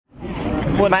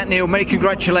Well, Matt Neal, many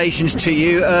congratulations to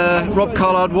you. Rob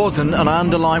Collard wasn't, and I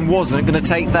underline wasn't, going to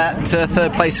take that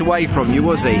third place away from you,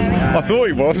 was he? I thought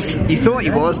he was. You thought he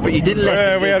was, but you didn't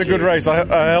let him. We had a good race. I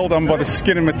held on by the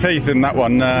skin of my teeth in that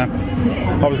one.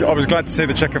 I was glad to see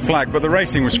the checker flag, but the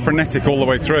racing was frenetic all the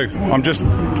way through. I'm just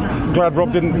glad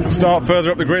Rob didn't start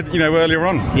further up the grid, earlier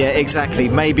on. Yeah, exactly.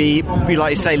 Maybe, like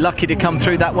you say, lucky to come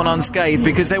through that one unscathed,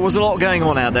 because there was a lot going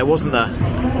on out there, wasn't there?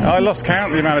 I lost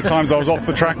count the amount of times I was off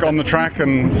the track, on the track,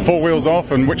 and four wheels off,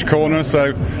 and which corner.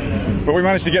 But we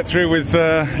managed to get through with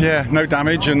no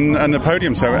damage and the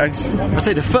podium. So I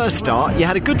say the first start, you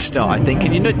had a good start, I think,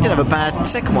 and you didn't have a bad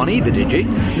second one either, did you?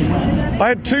 I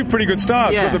had two pretty good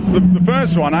starts. Yeah. But the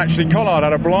first one, actually, Collard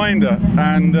had a blinder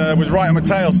and was right on my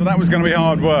tail, so that was going to be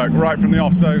hard work right from the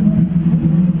off. So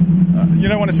you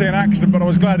don't want to see an accident, but I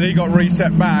was glad that he got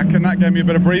reset back, and that gave me a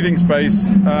bit of breathing space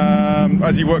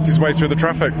as he worked his way through the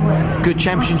traffic. Good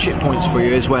championship points for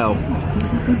you as well.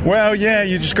 Well, yeah,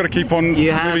 you just got to keep on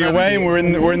moving away, and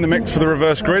we're in the mix for the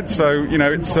reverse grid. So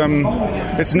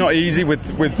it's not easy with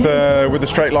the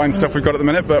straight line stuff we've got at the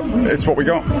minute, but it's what we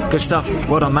got. Good stuff.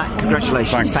 Well done, Matt.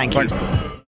 Congratulations. Thanks. Thank you.